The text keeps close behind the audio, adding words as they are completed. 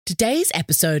Today's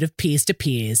episode of Peers to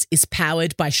Peers is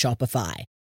powered by Shopify,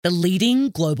 the leading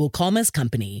global commerce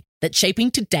company that's shaping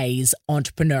today's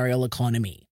entrepreneurial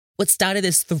economy. What started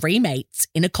as three mates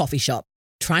in a coffee shop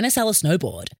trying to sell a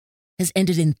snowboard has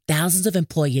ended in thousands of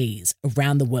employees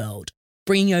around the world,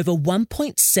 bringing over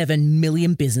 1.7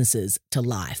 million businesses to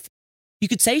life. You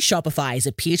could say Shopify is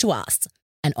a peer to us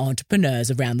and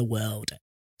entrepreneurs around the world.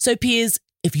 So peers,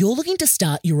 if you're looking to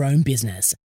start your own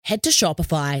business, head to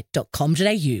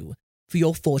shopify.com.au for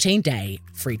your 14-day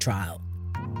free trial.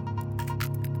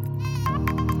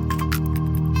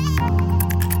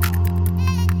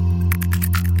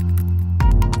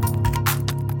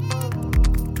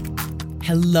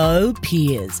 Hello,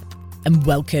 peers, and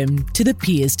welcome to the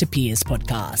Peers to Peers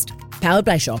podcast, powered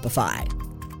by Shopify.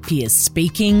 Peers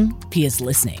speaking, peers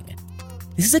listening.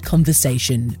 This is a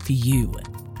conversation for you.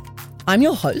 I'm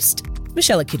your host,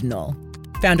 Michelle Kidnall,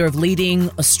 founder of leading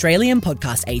Australian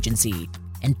podcast agency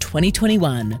and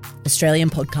 2021 Australian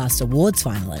Podcast Awards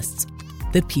finalists,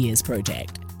 The Peers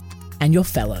Project, and your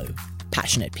fellow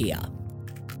passionate peer.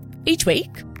 Each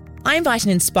week, I invite an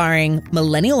inspiring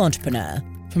millennial entrepreneur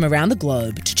from around the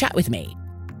globe to chat with me.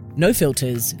 No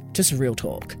filters, just real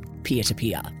talk, peer to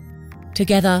peer.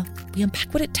 Together, we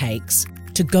unpack what it takes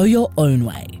to go your own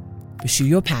way, pursue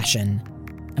your passion,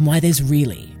 and why there's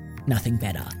really nothing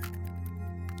better.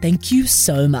 Thank you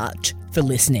so much for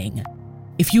listening.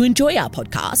 If you enjoy our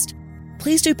podcast,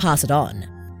 please do pass it on.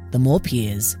 The more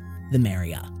peers, the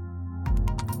merrier.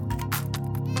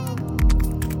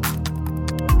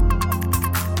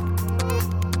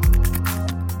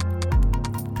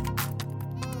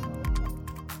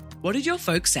 What did your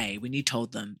folks say when you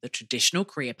told them the traditional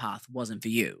career path wasn't for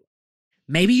you?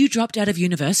 Maybe you dropped out of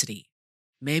university.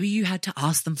 Maybe you had to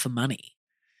ask them for money.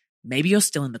 Maybe you're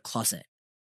still in the closet.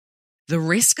 The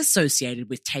risk associated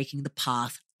with taking the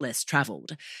path less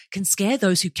travelled can scare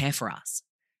those who care for us.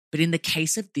 But in the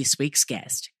case of this week's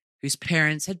guest, whose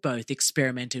parents had both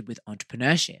experimented with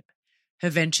entrepreneurship, her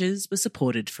ventures were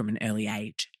supported from an early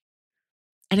age.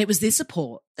 And it was this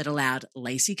support that allowed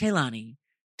Lacey Kailani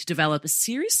to develop a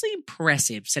seriously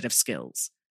impressive set of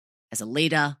skills as a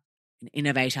leader, an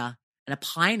innovator, and a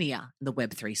pioneer in the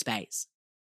Web3 space.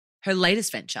 Her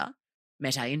latest venture,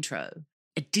 Meta Intro,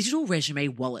 a digital resume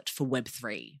wallet for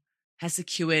Web3, has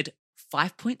secured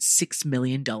 $5.6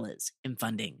 million in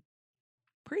funding.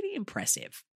 Pretty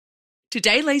impressive.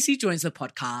 Today, Lacey joins the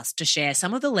podcast to share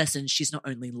some of the lessons she's not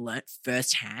only learnt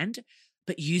firsthand,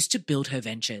 but used to build her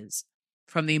ventures.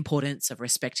 From the importance of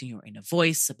respecting your inner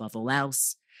voice above all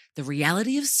else, the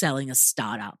reality of selling a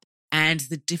startup, and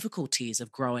the difficulties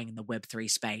of growing in the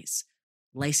Web3 space,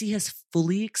 Lacey has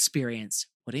fully experienced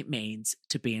what it means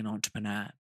to be an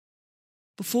entrepreneur.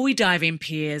 Before we dive in,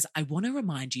 peers, I want to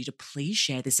remind you to please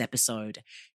share this episode.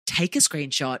 Take a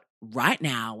screenshot right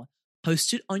now,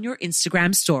 post it on your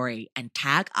Instagram story, and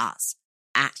tag us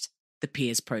at The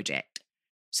Peers Project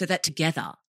so that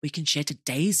together we can share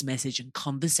today's message and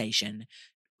conversation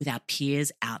with our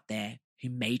peers out there who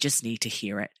may just need to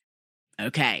hear it.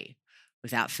 Okay,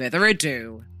 without further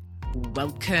ado,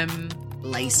 welcome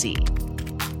Lacey.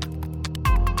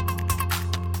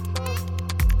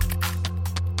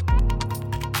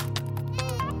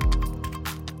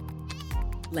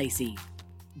 Lacey,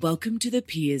 welcome to the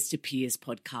Peers to Peers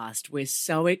podcast. We're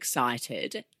so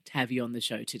excited to have you on the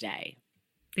show today.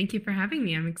 Thank you for having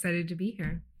me. I'm excited to be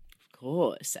here. Of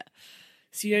course.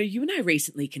 So, you and I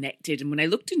recently connected, and when I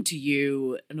looked into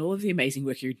you and all of the amazing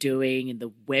work you're doing in the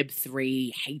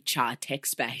Web3 HR tech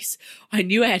space, I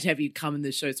knew I had to have you come on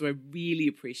the show, so I really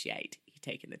appreciate you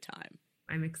taking the time.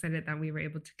 I'm excited that we were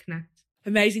able to connect.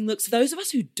 Amazing. Look, so those of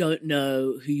us who don't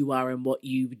know who you are and what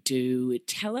you do,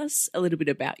 tell us a little bit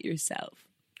about yourself.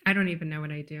 I don't even know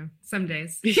what I do some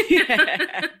days.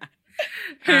 Yeah.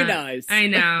 Who knows? I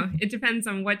know. It depends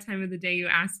on what time of the day you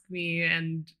ask me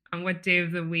and on what day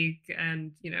of the week.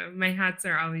 And, my hats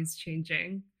are always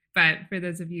changing. But for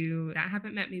those of you that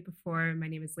haven't met me before, my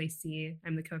name is Lacey.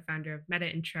 I'm the co-founder of Meta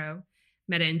Intro.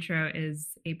 Meta Intro is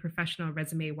a professional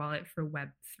resume wallet for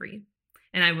Web3.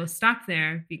 And I will stop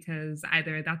there because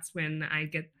either that's when I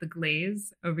get the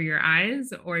glaze over your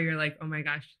eyes or you're like, oh my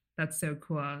gosh, that's so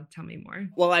cool. Tell me more.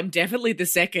 Well, I'm definitely the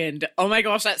second. Oh my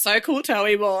gosh, that's so cool. Tell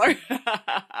me more.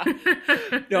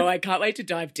 No, I can't wait to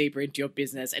dive deeper into your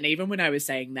business. And even when I was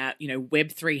saying that,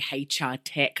 Web3 HR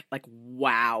tech, like,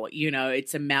 wow,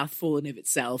 it's a mouthful in of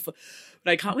itself.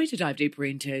 But I can't wait to dive deeper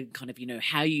into kind of,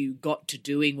 how you got to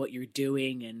doing what you're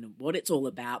doing and what it's all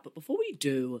about. But before we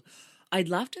do, I'd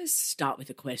love to start with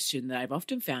a question that I've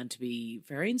often found to be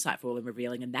very insightful and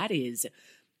revealing, and that is,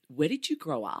 where did you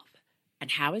grow up?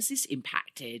 And how has this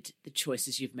impacted the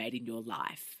choices you've made in your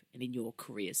life? and in your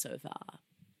career so far?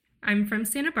 I'm from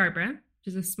Santa Barbara, which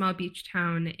is a small beach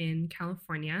town in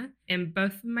California. And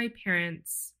both of my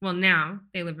parents, well, now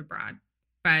they live abroad,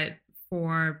 but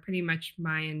for pretty much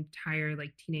my entire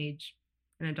teenage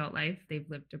and adult life, they've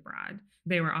lived abroad.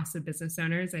 They were also business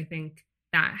owners. I think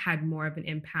that had more of an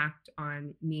impact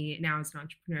on me now as an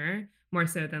entrepreneur, more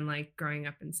so than growing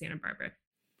up in Santa Barbara.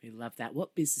 We love that.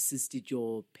 What businesses did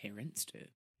your parents do?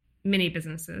 Many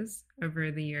businesses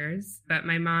over the years, but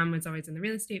my mom was always in the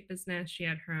real estate business. She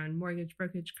had her own mortgage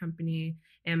brokerage company,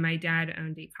 and my dad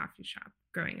owned a coffee shop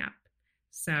growing up.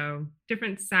 So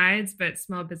different sides, but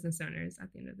small business owners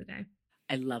at the end of the day.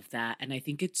 I love that. And I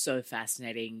think it's so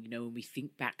fascinating, when we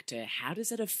think back to how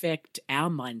does it affect our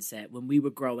mindset when we were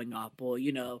growing up, or,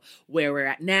 where we're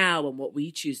at now and what we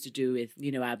choose to do with,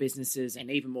 our businesses and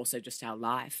even more so just our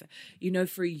life.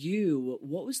 For you,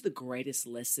 what was the greatest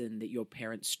lesson that your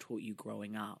parents taught you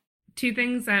growing up? Two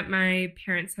things that my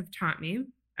parents have taught me.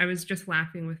 I was just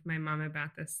laughing with my mom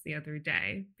about this the other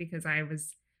day because I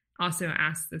was also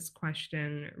asked this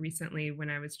question recently when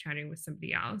I was chatting with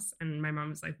somebody else, and my mom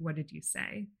was like, "What did you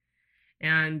say?"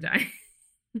 And I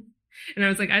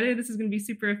was like, either this is going to be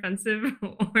super offensive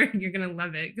or you're going to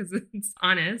love it because it's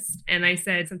honest. And I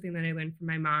said something that I learned from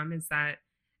my mom is that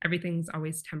everything's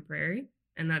always temporary,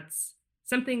 and that's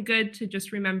something good to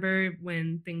just remember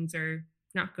when things are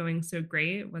not going so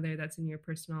great, whether that's in your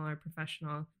personal or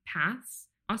professional paths.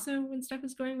 Also, when stuff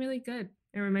is going really good,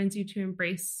 it reminds you to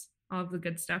embrace all of the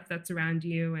good stuff that's around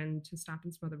you and to stop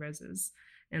and smell the roses.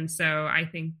 And so I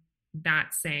think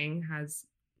that saying has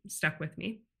stuck with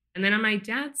me. And then on my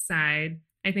dad's side,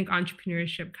 I think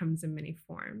entrepreneurship comes in many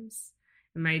forms.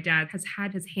 And my dad has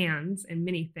had his hands in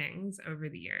many things over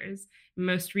the years.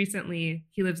 Most recently,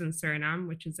 he lives in Suriname,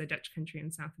 which is a Dutch country in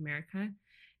South America.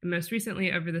 And most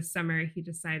recently, over the summer, he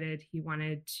decided he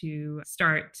wanted to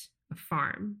start a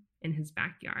farm in his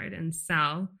backyard and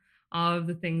sell all of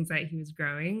the things that he was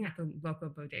growing at the local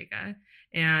bodega.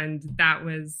 And that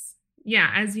was,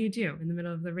 as you do in the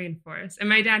middle of the rainforest. And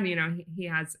my dad, he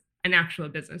has an actual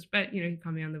business, but, he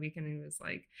called me on the weekend and he was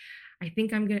like, I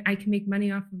think I can make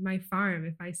money off of my farm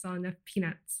if I sell enough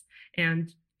peanuts.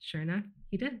 And sure enough,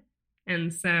 he did.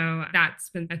 And so that's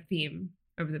been a theme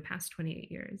over the past 28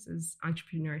 years is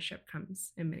entrepreneurship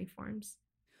comes in many forms.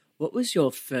 What was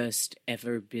your first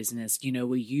ever business?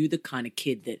 Were you the kind of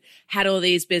kid that had all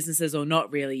these businesses or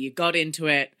not really? You got into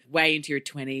it way into your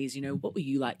 20s. What were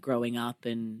you like growing up?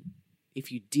 And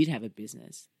if you did have a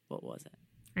business, what was it?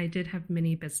 I did have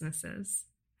many businesses.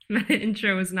 My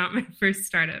intro was not my first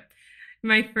startup.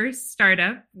 My first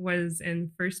startup was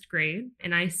in first grade,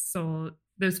 and I sold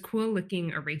those cool looking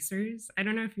erasers. I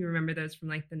don't know if you remember those from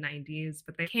the 90s,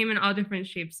 but they came in all different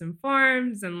shapes and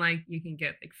forms. And you can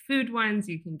get food ones,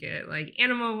 you can get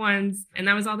animal ones. And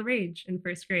that was all the rage in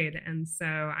first grade. And so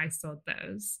I sold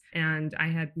those. And I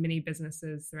had many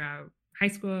businesses throughout high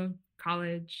school,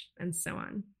 college, and so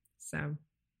on. So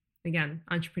again,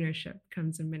 entrepreneurship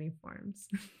comes in many forms.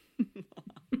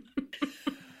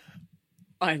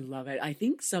 I love it. I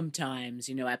think sometimes,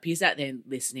 our peers out there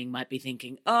listening might be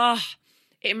thinking,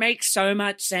 it makes so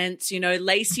much sense.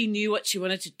 Lacey knew what she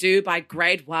wanted to do by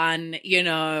grade 1.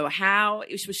 How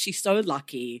was she so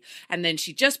lucky? And then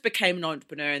she just became an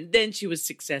entrepreneur and then she was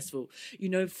successful.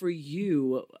 For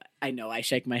you, I know I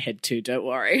shake my head too, don't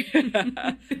worry.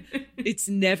 It's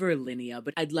never linear,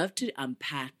 but I'd love to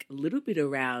unpack a little bit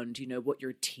around, what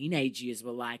your teenage years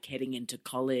were like heading into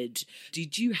college.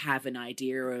 Did you have an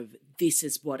idea of this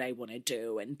is what I want to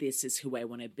do and this is who I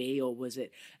want to be? Or was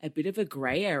it a bit of a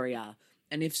gray area?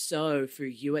 And if so, for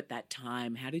you at that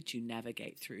time, how did you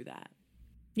navigate through that?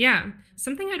 Yeah,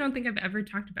 something I don't think I've ever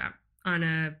talked about on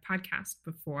a podcast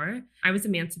before. I was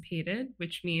emancipated,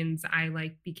 which means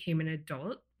I became an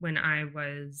adult when I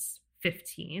was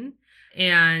 15.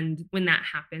 And when that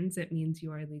happens, it means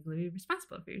you are legally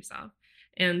responsible for yourself.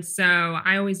 And so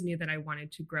I always knew that I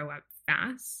wanted to grow up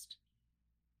fast.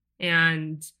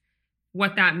 And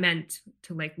what that meant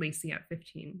to Lacey at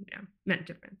 15, meant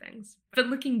different things. But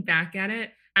looking back at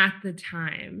it, at the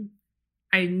time,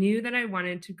 I knew that I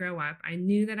wanted to grow up. I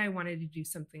knew that I wanted to do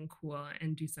something cool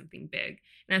and do something big.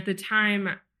 And at the time,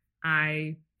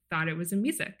 I thought it was in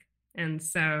music. And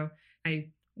so I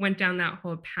went down that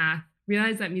whole path,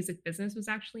 realized that music business was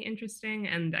actually interesting.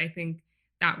 And I think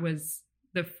that was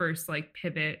the first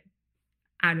pivot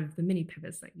out of the many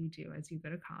pivots that you do as you go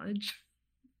to college.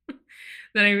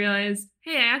 That I realized,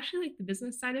 hey, I actually like the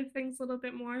business side of things a little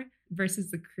bit more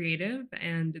versus the creative.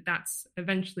 And that's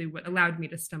eventually what allowed me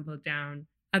to stumble down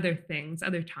other things,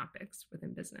 other topics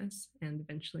within business and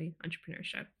eventually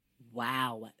entrepreneurship.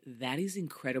 Wow, that is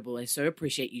incredible. I so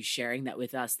appreciate you sharing that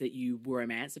with us, that you were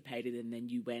emancipated and then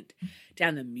you went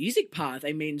down the music path.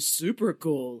 I mean, super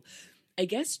cool. I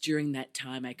guess during that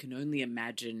time, I can only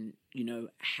imagine,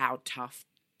 how tough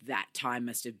that time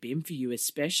must have been for you,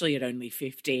 especially at only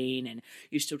 15, and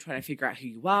you're still trying to figure out who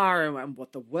you are and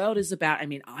what the world is about. I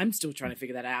mean, I'm still trying to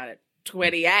figure that out at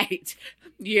 28,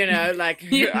 Yeah,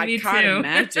 I me can't too.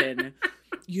 imagine,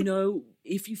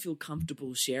 if you feel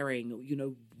comfortable sharing,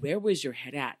 where was your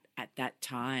head at that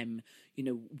time,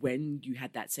 when you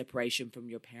had that separation from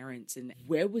your parents, and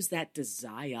where was that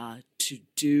desire to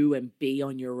do and be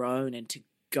on your own and to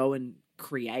go and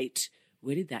create?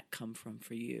 Where did that come from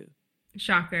for you?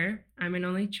 Shocker. I'm an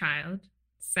only child.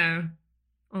 So,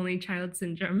 only child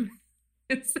syndrome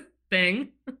it's a thing.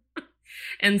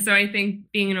 And so I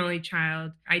think being an only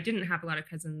child, I didn't have a lot of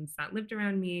cousins that lived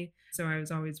around me. So I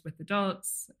was always with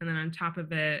adults. And then on top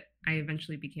of it, I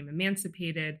eventually became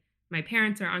emancipated. My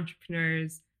parents are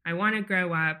entrepreneurs. I want to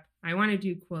grow up. I want to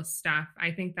do cool stuff.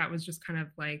 I think that was just kind of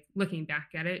like, looking back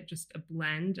at it, just a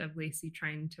blend of Lacey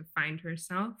trying to find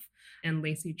herself and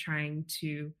Lacey trying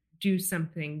to do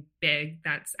something big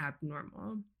that's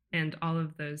abnormal. And all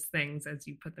of those things, as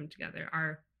you put them together,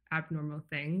 are abnormal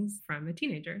things from a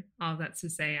teenager. All of that's to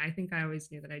say, I think I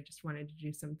always knew that I just wanted to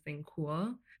do something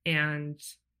cool. And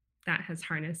that has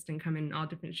harnessed and come in all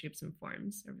different shapes and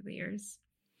forms over the years.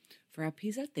 For our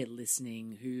peers out there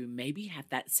listening who maybe have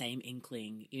that same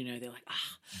inkling, they're like,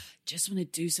 just want to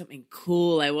do something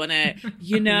cool. I want to,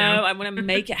 No. I want to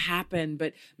make it happen.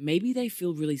 But maybe they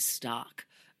feel really stuck.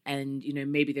 And,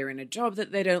 maybe they're in a job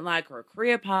that they don't like, or a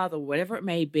career path, or whatever it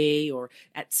may be, or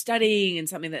at studying and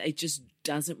something that it just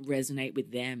doesn't resonate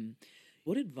with them.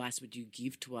 What advice would you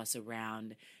give to us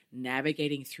around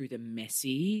navigating through the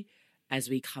messy as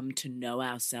we come to know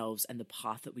ourselves and the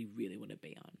path that we really want to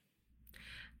be on?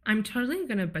 I'm totally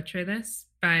going to butcher this,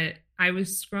 but I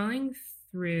was scrolling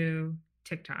through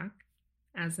TikTok,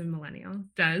 as a millennial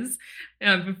does,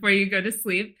 before you go to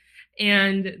sleep.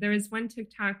 And there was one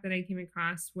TikTok that I came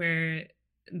across where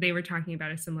they were talking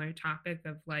about a similar topic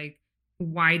of like,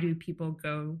 why do people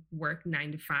go work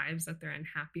 9 to 5s that they're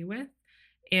unhappy with?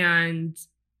 And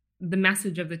the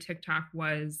message of the TikTok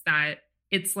was that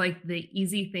it's like the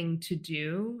easy thing to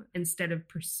do instead of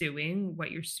pursuing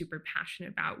what you're super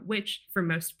passionate about, which for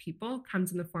most people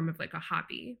comes in the form of like a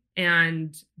hobby.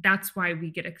 And that's why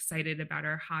we get excited about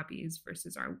our hobbies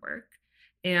versus our work.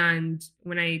 And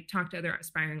when I talk to other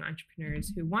aspiring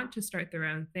entrepreneurs who want to start their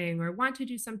own thing or want to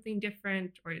do something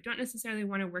different, or don't necessarily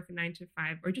want to work a 9 to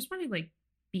 5, or just want to like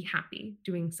be happy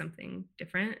doing something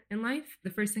different in life,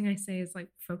 the first thing I say is like,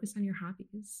 focus on your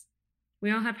hobbies. We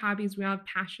all have hobbies, we all have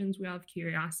passions, we all have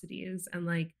curiosities. And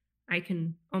like, I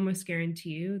can almost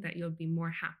guarantee you that you'll be more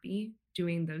happy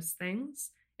doing those things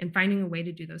and finding a way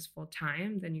to do those full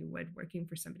time than you would working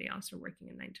for somebody else or working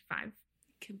a 9 to 5.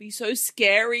 Can be so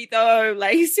scary though,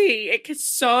 Lacey. It can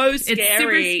so scary, It's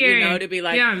super scary. To be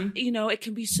like, Yeah. It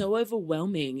can be so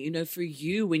overwhelming, for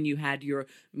you when you had your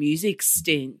music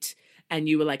stint and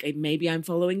you were like, maybe I'm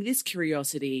following this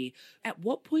curiosity. At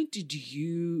what point did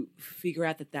you figure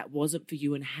out that wasn't for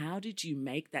you, and how did you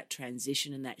make that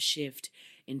transition and that shift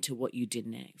into what you did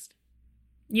next?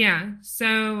 Yeah.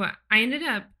 So I ended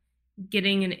up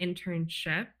getting an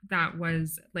internship that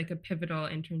was like a pivotal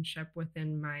internship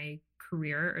within my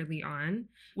career early on,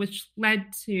 which led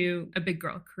to a big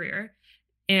girl career.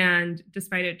 And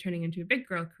despite it turning into a big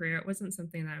girl career, it wasn't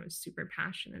something that I was super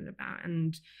passionate about.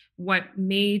 And what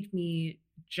made me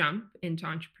jump into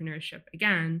entrepreneurship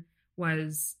again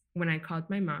was when I called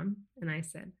my mom and I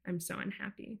said, I'm so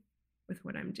unhappy with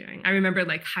what I'm doing. I remember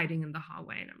like hiding in the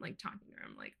hallway and I'm like talking to her.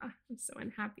 I'm like, oh, I'm so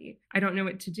unhappy. I don't know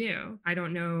what to do. I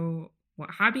don't know what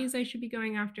hobbies I should be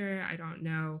going after. I don't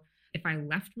know if I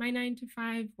left my 9 to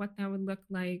 5, what that would look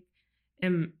like.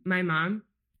 And my mom,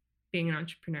 being an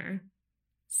entrepreneur,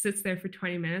 sits there for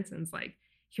 20 minutes and is like,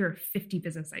 here are 50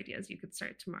 business ideas you could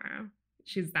start tomorrow.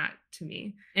 She's that to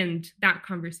me. And that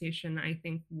conversation, I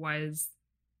think, was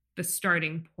the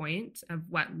starting point of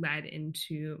what led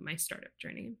into my startup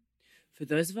journey. For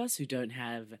those of us who don't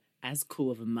have as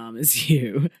cool of a mum as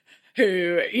you,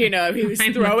 who, he was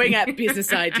throwing at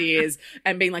business ideas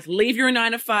and being like, leave your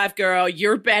 9 to 5, girl,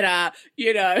 you're better,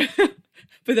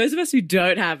 For those of us who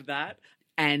don't have that,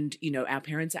 and, our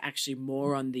parents are actually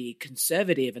more on the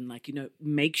conservative and like,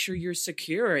 make sure you're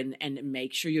secure and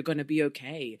make sure you're going to be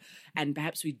okay. And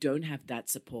perhaps we don't have that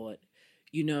support.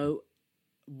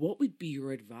 What would be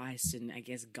your advice and I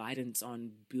guess guidance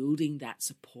on building that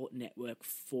support network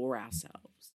for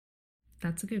ourselves?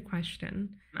 That's a good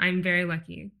question. I'm very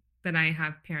lucky that I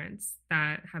have parents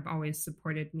that have always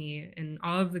supported me in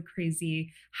all of the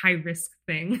crazy high risk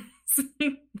things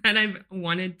that I've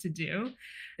wanted to do.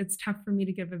 It's tough for me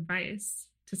to give advice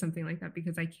to something like that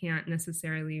because I can't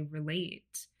necessarily relate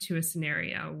to a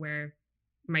scenario where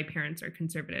my parents are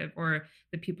conservative or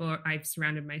the people I've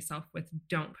surrounded myself with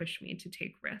don't push me to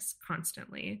take risks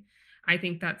constantly. I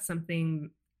think that's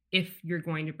something, if you're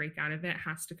going to break out of it,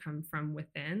 has to come from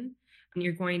within. And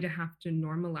you're going to have to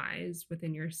normalize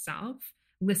within yourself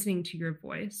listening to your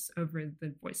voice over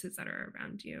the voices that are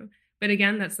around you. But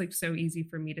again, that's like so easy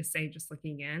for me to say just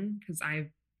looking in, because I've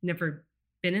never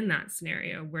been in that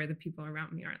scenario where the people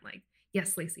around me aren't like,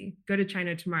 yes, Lacey, go to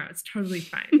China tomorrow. It's totally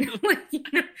fine.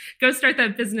 Go start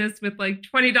that business with like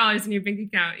 $20 in your bank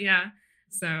account. Yeah.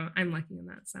 So I'm lucky in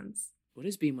that sense. What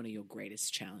has been one of your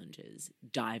greatest challenges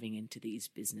diving into these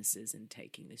businesses and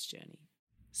taking this journey?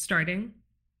 Starting.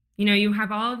 You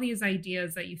have all of these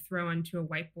ideas that you throw onto a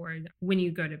whiteboard when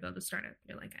you go to build a startup.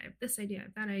 You're like, I have this idea, I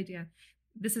have that idea.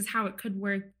 This is how it could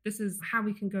work. This is how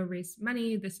we can go raise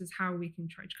money. This is how we can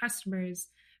charge customers.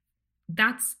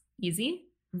 That's easy,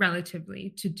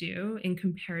 relatively, to do in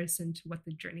comparison to what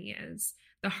the journey is.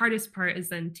 The hardest part is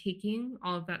then taking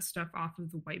all of that stuff off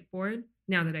of the whiteboard,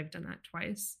 now that I've done that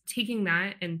twice, taking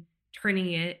that and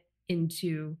turning it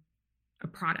into a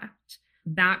product.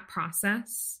 That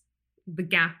process, the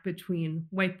gap between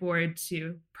whiteboard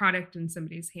to product in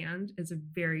somebody's hand, is a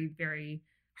very, very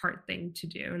hard thing to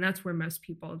do. And that's where most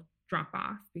people drop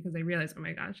off, because they realize, oh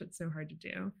my gosh, it's so hard to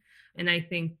do. And I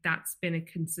think that's been a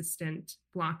consistent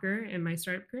blocker in my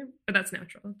startup career, but that's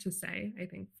natural to say. I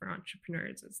think for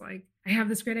entrepreneurs, it's like, I have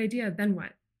this great idea, then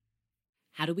what?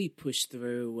 How do we push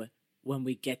through when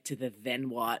we get to the then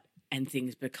what and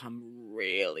things become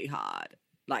really hard?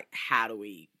 Like, how do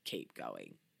we keep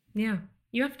going? Yeah,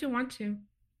 you have to want to.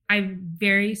 I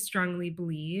very strongly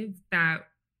believe that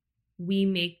we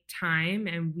make time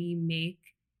and we make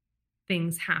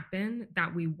things happen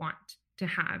that we want to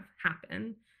have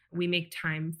happen. We make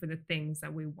time for the things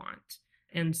that we want.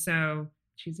 And so,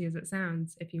 cheesy as it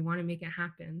sounds, if you want to make it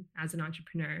happen as an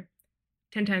entrepreneur,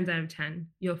 10 times out of 10,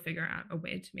 you'll figure out a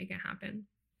way to make it happen.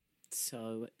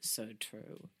 So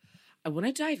true. I want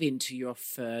to dive into your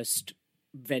first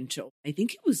venture. I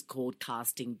think it was called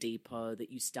Casting Depot, that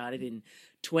you started in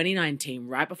 2019,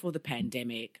 right before the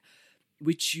pandemic,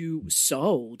 which you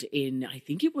sold in, I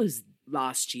think it was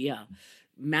last year.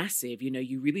 Massive.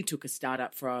 You really took a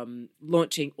startup from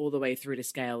launching all the way through to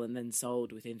scale and then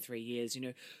sold within 3 years.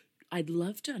 I'd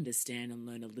love to understand and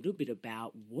learn a little bit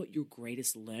about what your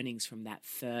greatest learnings from that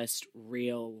first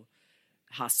real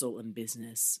hustle and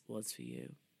business was for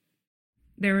you.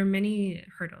 There were many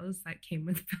hurdles that came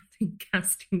with building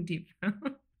Casting Depot,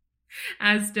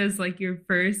 as does like your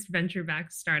first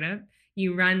venture-backed startup.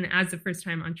 You run as a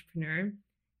first-time entrepreneur.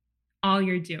 All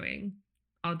you're doing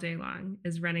all day long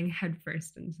is running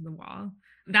headfirst into the wall.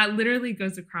 That literally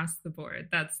goes across the board.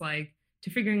 That's like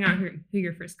to figuring out who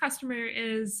your first customer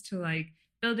is, to like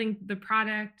building the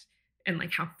product and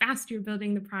like how fast you're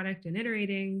building the product and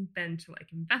iterating, then to like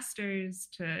investors,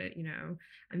 to,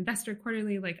 investor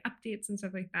quarterly like updates and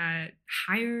stuff like that,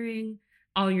 hiring.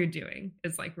 All you're doing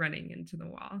is like running into the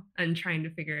wall and trying to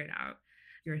figure it out.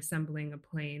 You're assembling a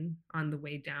plane on the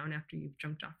way down after you've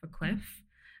jumped off a cliff.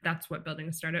 That's what building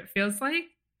a startup feels like.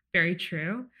 Very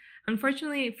true.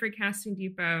 Unfortunately for Casting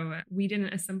Depot, we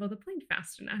didn't assemble the plane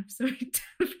fast enough. So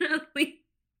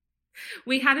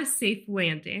we had a safe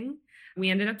landing. We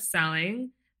ended up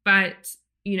selling, but,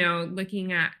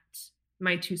 looking at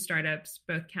my two startups,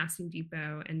 both Casting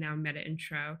Depot and now Meta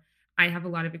Intro, I have a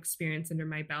lot of experience under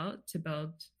my belt to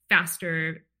build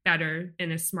faster, better,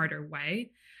 in a smarter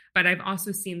way. But I've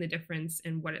also seen the difference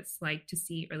in what it's like to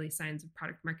see early signs of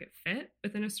product market fit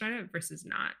within a startup versus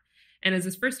not. And as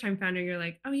this first-time founder, you're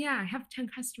like, oh yeah, I have 10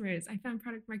 customers. I found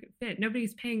product market fit.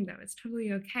 Nobody's paying though. It's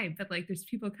totally okay. But like, there's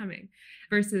people coming.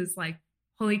 Versus like,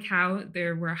 holy cow,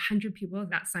 there were 100 people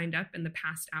that signed up in the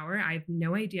past hour. I have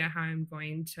no idea how I'm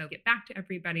going to get back to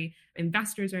everybody.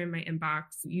 Investors are in my inbox.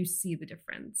 You see the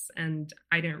difference. And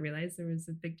I didn't realize there was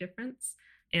a big difference.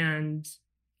 And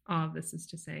all of this is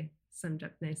to say, summed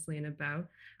up nicely in a bow,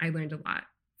 I learned a lot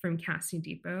from Casting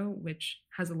Depot, which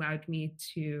has allowed me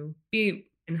to be,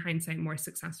 in hindsight, more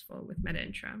successful with Meta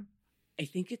Intro. I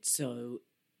think it's so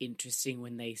interesting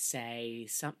when they say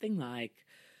something like,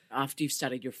 after you've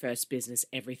started your first business,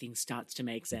 everything starts to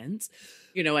make sense.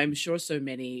 I'm sure so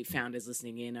many founders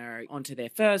listening in are onto their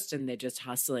first and they're just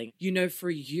hustling. For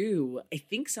you, I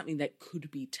think something that could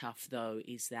be tough though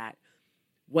is that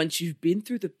once you've been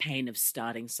through the pain of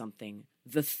starting something,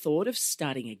 the thought of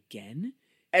starting again,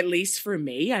 at least for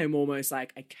me, I'm almost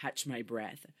like I catch my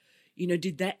breath.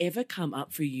 Did that ever come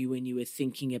up for you when you were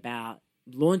thinking about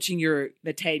launching your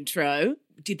Metantro?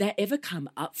 Did that ever come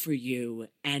up for you?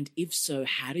 And if so,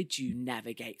 how did you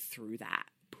navigate through that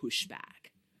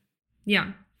pushback?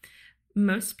 Yeah.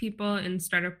 Most people in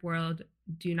startup world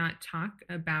do not talk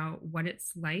about what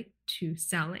it's like to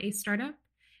sell a startup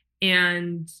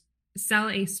and sell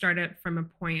a startup from a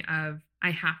point of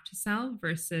I have to sell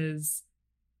versus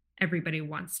everybody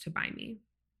wants to buy me.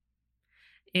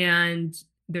 And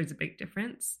there's a big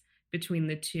difference between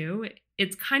the two.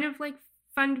 It's kind of like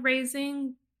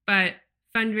fundraising, but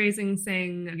fundraising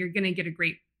saying you're going to get a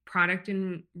great product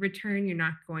in return. You're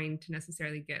not going to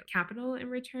necessarily get capital in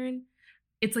return.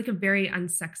 It's like a very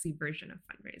unsexy version of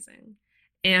fundraising.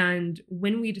 And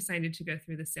when we decided to go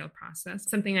through the sale process,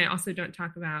 something I also don't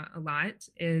talk about a lot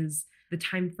is the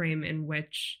time frame in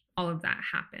which all of that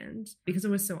happened, because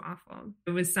it was so awful.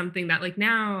 It was something that like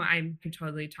now I can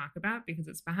totally talk about because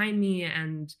it's behind me,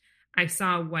 and I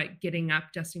saw what getting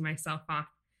up, dusting myself off,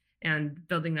 and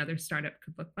building another startup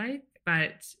could look like.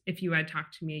 But if you had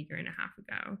talked to me a year and a half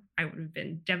ago, I would have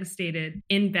been devastated,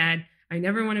 in bed. I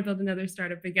never want to build another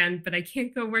startup again, but I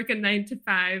can't go work a 9 to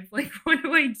 5. Like, what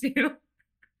do I do?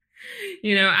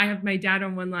 I have my dad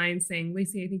on one line saying,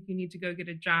 Lacey, I think you need to go get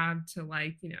a job to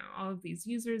all of these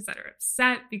users that are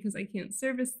upset because I can't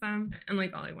service them. And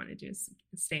all I want to do is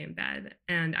stay in bed.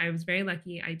 And I was very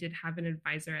lucky. I did have an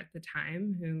advisor at the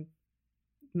time who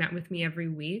met with me every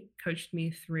week, coached me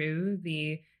through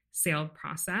the sale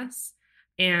process.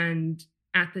 And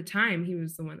at the time, he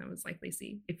was the one that was like,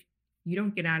 Lacey, if you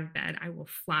don't get out of bed, I will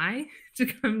fly to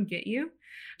come get you,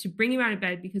 to bring you out of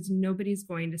bed, because nobody's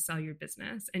going to sell your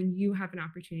business. And you have an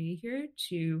opportunity here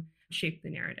to shape the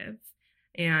narrative.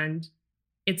 And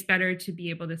it's better to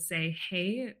be able to say,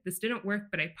 hey, this didn't work,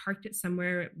 but I parked it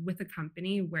somewhere with a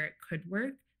company where it could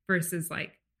work, versus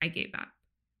I gave up.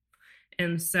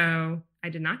 And so I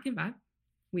did not give up.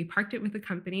 We parked it with a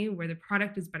company where the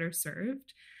product is better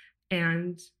served.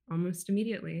 And almost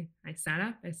immediately I sat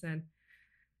up, I said,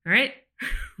 all right,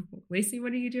 Lacey,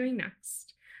 what are you doing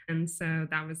next? And so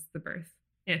that was the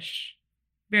birth-ish,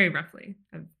 very roughly,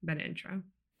 of Metantro.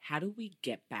 How do we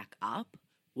get back up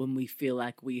when we feel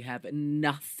like we have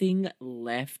nothing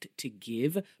left to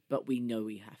give, but we know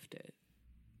we have to?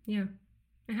 Yeah,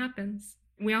 it happens.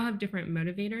 We all have different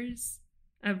motivators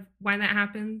of why that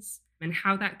happens and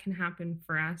how that can happen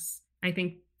for us. I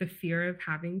think the fear of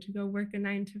having to go work a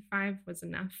 9 to 5 was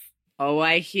enough. Oh,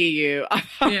 I hear you.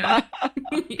 Yeah.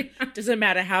 Doesn't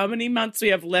matter how many months we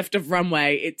have left of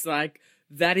runway. It's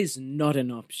that is not an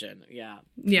option. Yeah.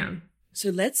 Yeah. So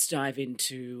let's dive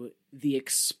into the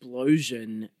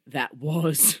explosion that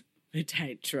was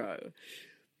Metantro.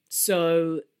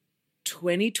 So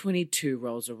 2022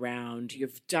 rolls around.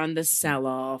 You've done the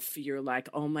sell-off. You're like,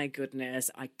 oh my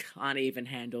goodness, I can't even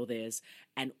handle this.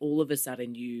 And all of a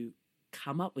sudden you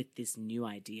come up with this new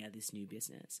idea, this new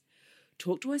business.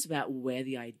 Talk to us about where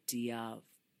the idea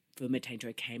for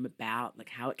Metantro came about,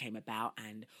 how it came about,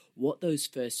 and what those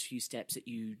first few steps that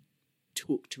you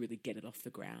took to really get it off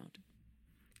the ground.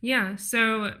 Yeah,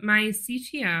 so my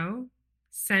CTO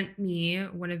sent me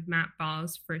one of Matt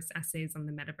Ball's first essays on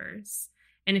the metaverse.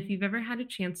 And if you've ever had a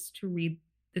chance to read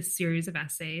this series of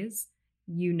essays,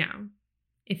 you know.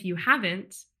 If you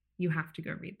haven't, you have to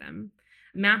go read them.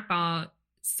 Matt Ball,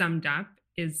 summed up,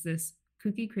 is this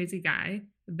kooky, crazy guy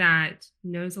that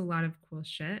knows a lot of cool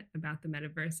shit about the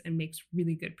metaverse and makes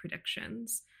really good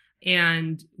predictions.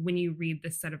 And when you read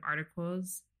this set of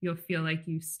articles, you'll feel like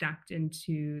you stepped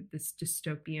into this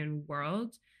dystopian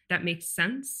world that makes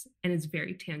sense and is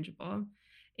very tangible.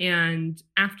 And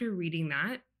after reading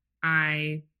that,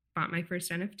 I bought my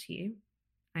first NFT.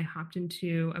 I hopped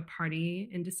into a party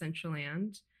in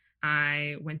Decentraland.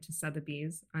 I went to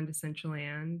Sotheby's on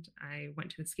Decentraland. I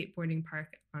went to a skateboarding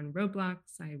park on Roblox.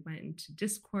 I went into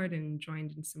Discord and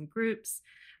joined in some groups.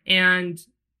 And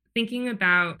thinking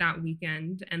about that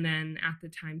weekend, and then at the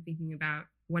time thinking about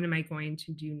what am I going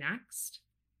to do next?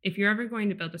 If you're ever going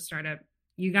to build a startup,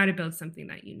 you got to build something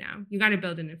that you know. You got to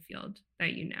build in a field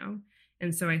that you know.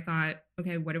 And so I thought,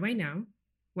 okay, what do I know?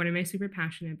 What am I super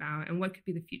passionate about? And what could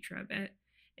be the future of it?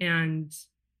 And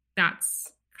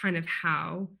that's kind of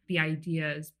how the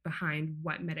ideas behind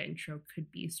what Metantro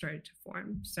could be started to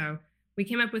form. So we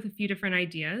came up with a few different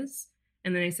ideas.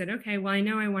 And then I said, okay, well, I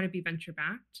know I want to be venture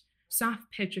backed. Soft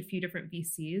pitch a few different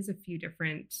VCs, a few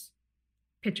different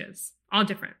pitches, all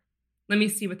different. Let me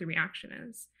see what the reaction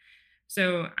is.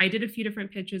 So I did a few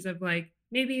different pitches of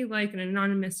maybe an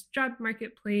anonymous job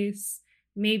marketplace,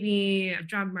 maybe a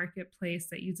job marketplace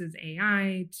that uses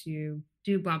AI to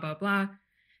do blah, blah, blah.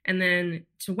 And then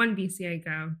to one VC, I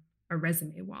go, a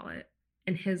resume wallet.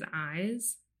 And his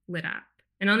eyes lit up.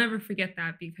 And I'll never forget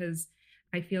that because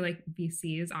I feel like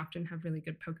VCs often have really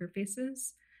good poker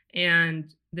faces.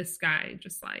 And this guy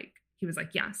just like, he was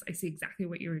like, yes, I see exactly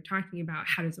what you were talking about.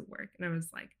 How does it work? And I was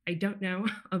like, I don't know.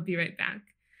 I'll be right back.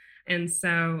 And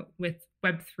so with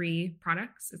Web3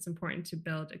 products, it's important to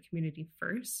build a community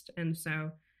first. And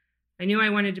so I knew I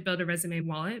wanted to build a resume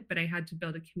wallet, but I had to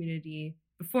build a community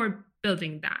before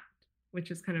building that, which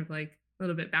is kind of like a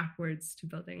little bit backwards to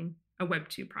building a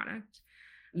Web2 product.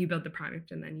 You build the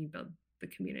product and then you build the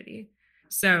community.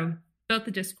 So built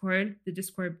the Discord. The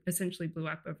Discord essentially blew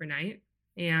up overnight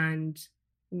and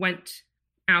went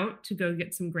out to go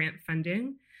get some grant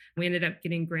funding. We ended up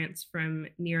getting grants from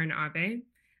Near and Aave,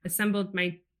 assembled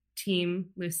my team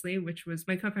loosely, which was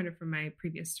my co-founder from my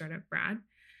previous startup, Brad.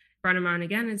 Brought him on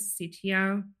again as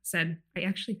CTO, said, I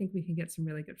actually think we can get some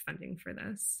really good funding for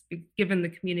this, given the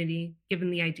community, given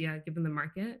the idea, given the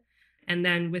market. And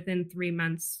then within 3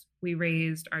 months, we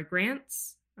raised our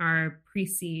grants, our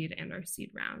pre-seed, and our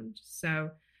seed round.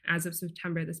 So as of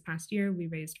September this past year, we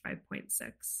raised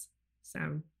 5.6.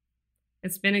 So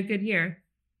it's been a good year.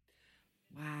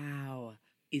 Wow.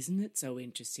 Isn't it so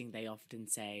interesting? They often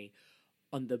say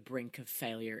on the brink of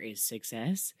failure is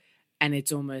success. And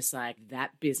it's almost like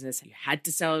that business, you had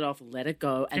to sell it off, let it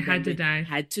go. And it had to die.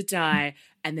 Had to die.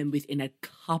 And then within a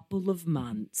couple of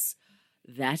months,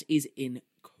 that is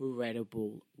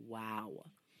incredible. Wow.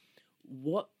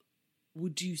 What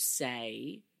would you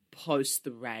say post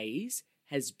the raise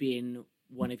has been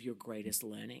one of your greatest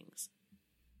learnings?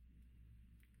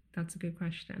 That's a good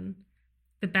question.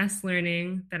 The best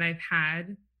learning that I've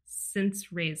had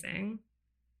since raising,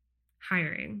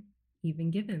 hiring.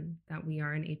 Even given that we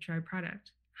are an HR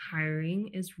product, hiring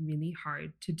is really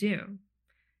hard to do,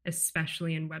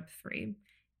 especially in Web3.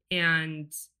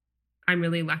 And I'm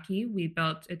really lucky. We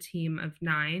built a team of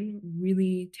 9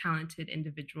 really talented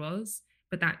individuals,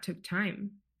 but that took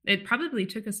time. It probably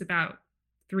took us about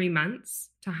 3 months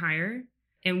to hire,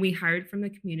 and we hired from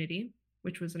the community,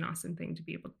 which was an awesome thing to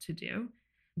be able to do.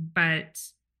 But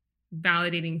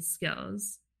validating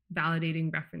skills,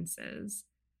 validating references,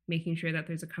 making sure that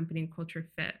there's a company and culture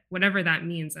fit, whatever that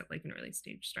means at like an early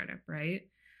stage startup, right?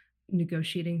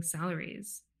 Negotiating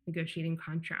salaries, negotiating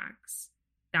contracts.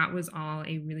 That was all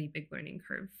a really big learning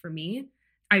curve for me.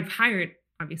 I've hired,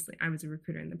 obviously, I was a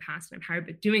recruiter in the past and I've hired,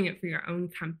 but doing it for your own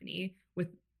company with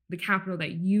the capital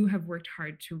that you have worked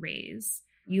hard to raise,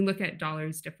 you look at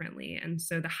dollars differently. And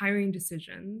so the hiring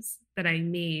decisions that I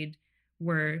made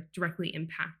were directly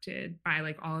impacted by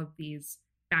like all of these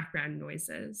background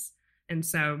noises. And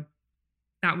so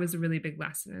that was a really big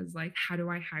lesson is like, how do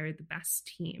I hire the best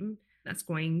team that's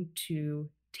going to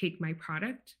take my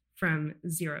product from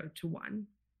 0 to 1?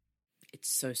 It's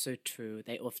so, so true.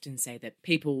 They often say that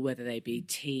people, whether they be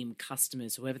team,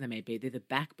 customers, whoever they may be, they're the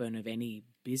backbone of any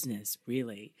business,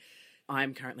 really.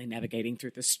 I'm currently navigating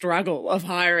through the struggle of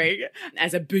hiring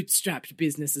as a bootstrapped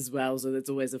business as well, so that's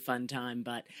always a fun time,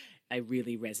 but I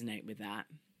really resonate with that.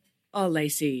 Oh,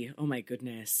 Lacey, oh my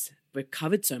goodness. We've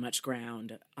covered so much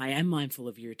ground. I am mindful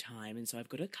of your time, and so I've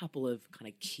got a couple of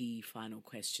kind of key final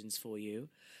questions for you.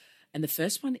 And the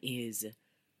first one is,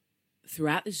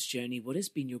 throughout this journey, what has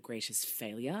been your greatest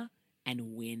failure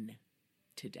and win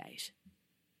to date?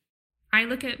 I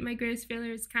look at my greatest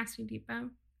failure as Casting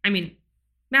Depot. I mean,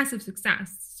 massive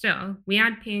success still. We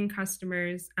had paying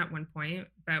customers at one point,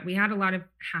 but we had a lot of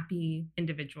happy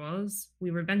individuals.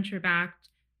 We were venture-backed.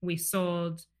 We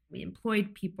sold. We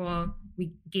employed people,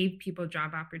 we gave people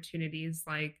job opportunities.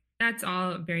 Like that's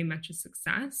all very much a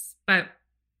success, but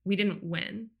we didn't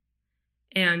win.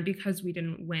 And because we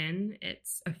didn't win,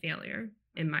 it's a failure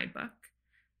in my book.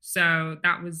 So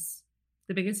that was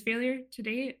the biggest failure to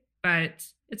date, but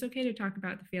it's okay to talk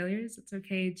about the failures. It's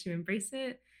okay to embrace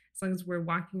it as long as we're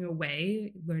walking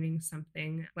away, learning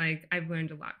something. Like I've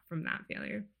learned a lot from that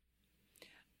failure.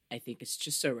 I think it's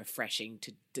just so refreshing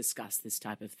to discuss this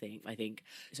type of thing. I think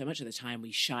so much of the time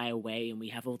we shy away and we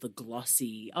have all the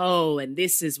glossy, oh, and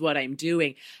this is what I'm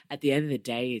doing. At the end of the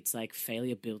day, it's like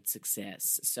failure builds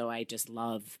success. So I just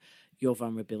love your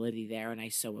vulnerability there and I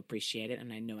so appreciate it.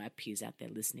 And I know our peers out there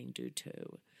listening do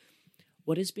too.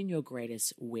 What has been your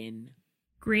greatest win?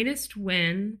 Greatest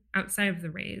win outside of the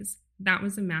raise. That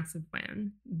was a massive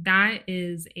win. That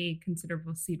is a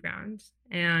considerable seed round.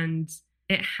 And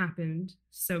it happened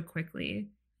so quickly.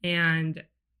 And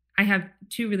I have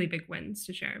 2 really big wins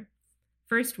to share.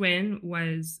 First win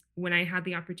was when I had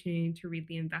the opportunity to read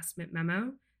the investment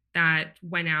memo that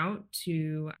went out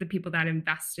to the people that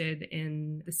invested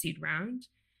in the seed round.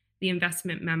 The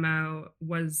investment memo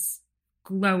was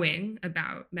glowing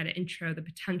about MetaIntro, the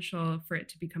potential for it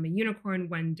to become a unicorn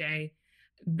one day.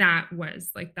 that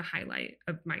was like the highlight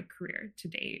of my career to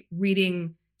date.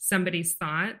 Reading somebody's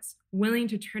thoughts, willing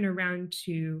to turn around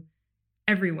to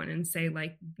everyone and say,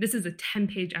 like, this is a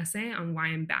 10-page essay on why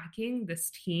I'm backing this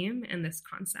team and this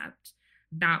concept.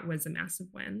 That was a massive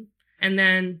win. And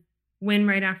then win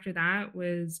right after that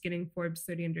was getting Forbes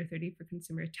 30 Under 30 for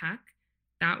consumer tech.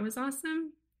 That was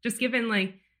awesome. Just given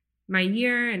like my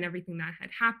year and everything that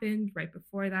had happened right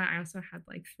before that. I also had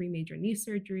like 3 major knee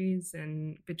surgeries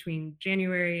and between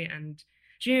January and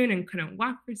June and couldn't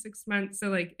walk for 6 months. So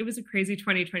like it was a crazy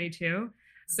 2022.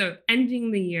 So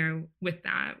ending the year with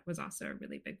that was also a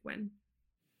really big win.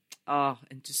 Oh,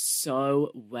 and just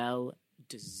so well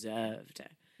deserved.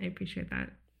 I appreciate that.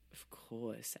 Of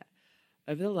course.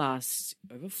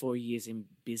 Over 4 years in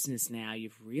business now,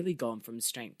 you've really gone from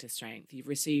strength to strength. You've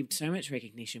received so much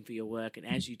recognition for your work. And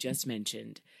as you just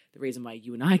mentioned, the reason why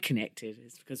you and I connected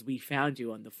is because we found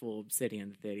you on the Forbes 30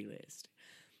 Under 30 list.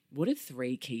 What are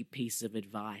 3 key pieces of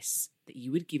advice that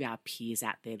you would give our peers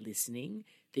out there listening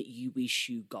that you wish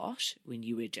you got when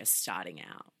you were just starting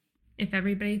out? If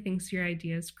everybody thinks your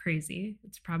idea is crazy,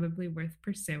 it's probably worth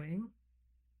pursuing.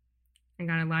 I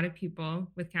got a lot of people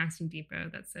with Casting Depot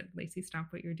that said, Lacey, stop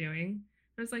what you're doing.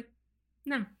 I was like,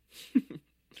 no.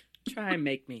 Try and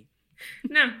make me.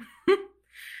 No.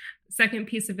 Second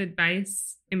piece of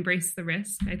advice, embrace the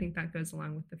risk. I think that goes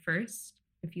along with the first.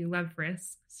 If you love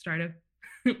risk, startup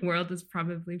world is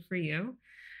probably for you.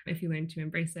 If you learn to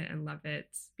embrace it and love it,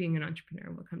 being an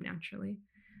entrepreneur will come naturally.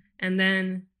 And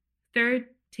then third,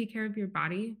 take care of your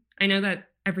body. I know that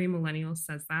every millennial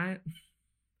says that.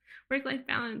 Work-life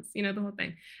balance, the whole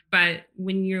thing. But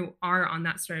when you are on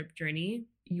that startup journey,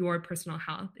 your personal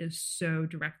health is so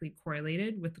directly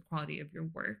correlated with the quality of your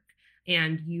work.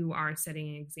 And you are setting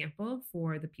an example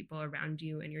for the people around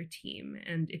you and your team.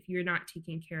 And if you're not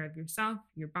taking care of yourself,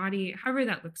 your body, however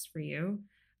that looks for you,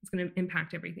 it's going to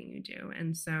impact everything you do.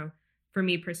 And so for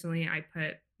me personally, I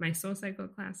put my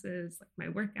SoulCycle classes, like my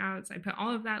workouts, I put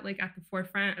all of that like at the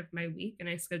forefront of my week, and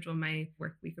I schedule my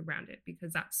work week around it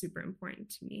because that's super important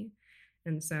to me.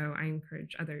 And so I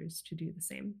encourage others to do the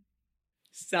same.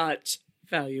 Such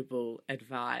valuable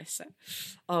advice.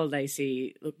 Oh,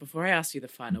 Lacey, look, before I ask you the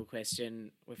final question,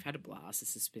 we've had a blast.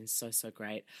 This has been so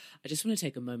great. I just want to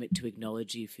take a moment to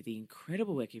acknowledge you for the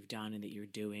incredible work you've done and that you're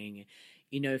doing,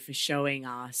 for showing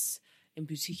us, and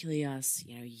particularly us,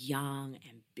 young,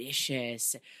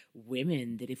 ambitious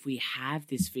women, that if we have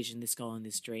this vision, this goal, and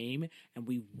this dream, and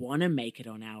we want to make it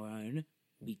on our own,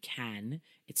 we can.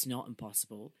 It's not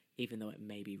impossible, even though it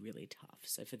may be really tough.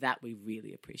 So for that, we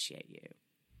really appreciate you.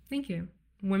 Thank you.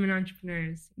 Women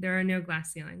entrepreneurs, there are no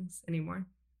glass ceilings anymore.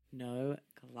 No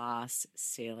glass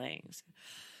ceilings.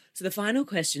 So the final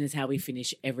question is how we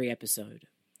finish every episode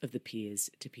of the Peers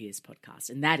to Peers podcast.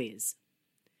 And that is,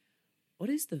 what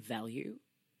is the value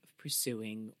of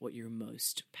pursuing what you're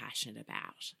most passionate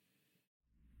about?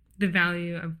 The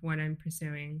value of what I'm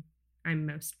pursuing, I'm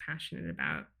most passionate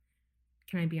about.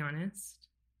 Can I be honest?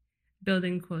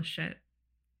 Building cool shit.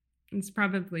 It's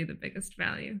probably the biggest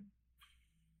value.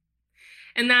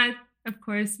 And that, of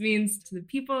course, means to the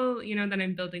people, that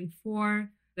I'm building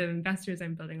for, the investors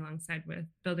I'm building alongside with,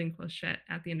 building cool shit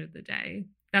at the end of the day.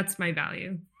 That's my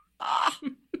value. Oh,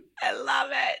 I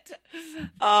love it.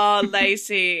 Oh,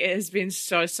 Lacey, it has been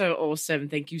so awesome.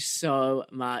 Thank you so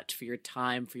much for your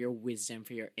time, for your wisdom,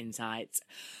 for your insights.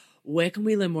 Where can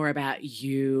we learn more about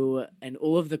you and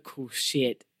all of the cool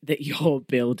shit that you're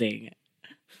building?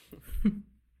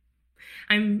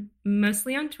 I'm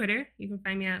mostly on Twitter. You can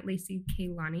find me at Lacey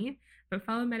Kaylani, but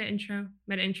follow Meta Intro.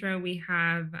 Meta Intro, we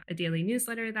have a daily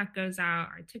newsletter that goes out.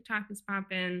 Our TikTok is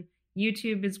popping.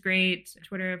 YouTube is great.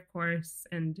 Twitter, of course,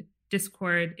 and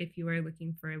Discord if you are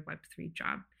looking for a Web3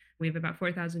 job. We have about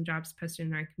 4,000 jobs posted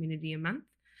in our community a month,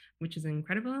 which is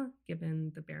incredible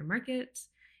given the bear market.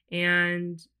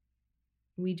 And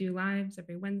we do lives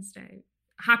every Wednesday.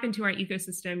 Hop into our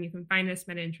ecosystem. You can find us,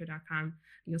 metaintro.com.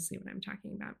 You'll see what I'm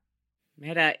talking about.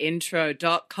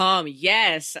 Metaintro.com.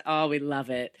 Yes. Oh, we love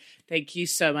it. Thank you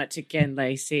so much again,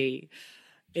 Lacey.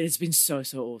 It has been so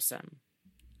awesome.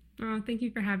 Oh, thank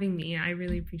you for having me. I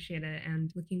really appreciate it,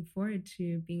 and looking forward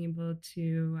to being able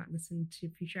to listen to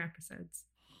future episodes.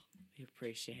 We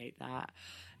appreciate that.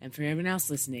 And for everyone else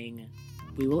listening,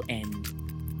 we will end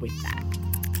with that.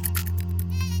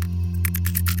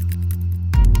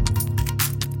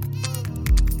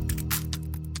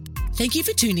 Thank you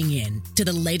for tuning in to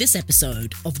the latest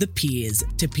episode of the Peers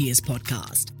to Peers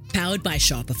podcast, powered by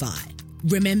Shopify.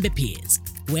 Remember, peers,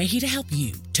 we're here to help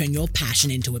you turn your passion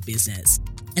into a business.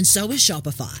 And so is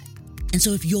Shopify. And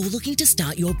so if you're looking to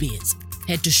start your biz,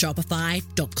 head to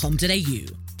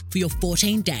shopify.com.au for your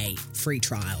 14-day free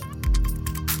trial.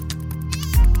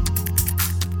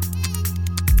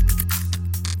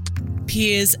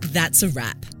 Peers, that's a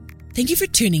wrap. Thank you for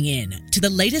tuning in to the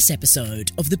latest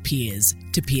episode of the Peers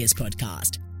to Peers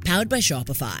podcast, powered by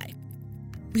Shopify.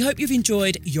 We hope you've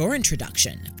enjoyed your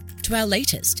introduction to our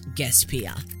latest guest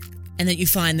peer, and that you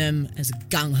find them as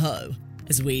gung-ho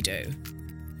as we do.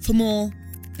 For more,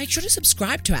 make sure to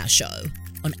subscribe to our show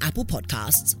on Apple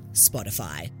Podcasts,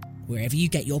 Spotify, wherever you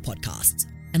get your podcasts,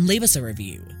 and leave us a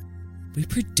review. We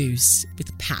produce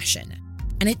with passion,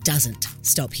 and it doesn't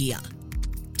stop here.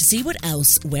 To see what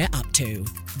else we're up to,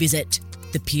 visit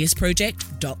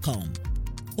thepeersproject.com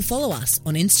or follow us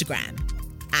on Instagram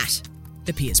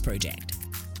 @thepeersproject.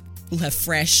 We'll have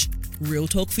fresh, real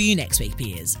talk for you next week,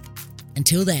 peers.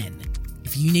 Until then,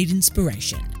 if you need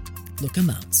inspiration, look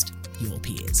amongst your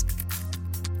peers.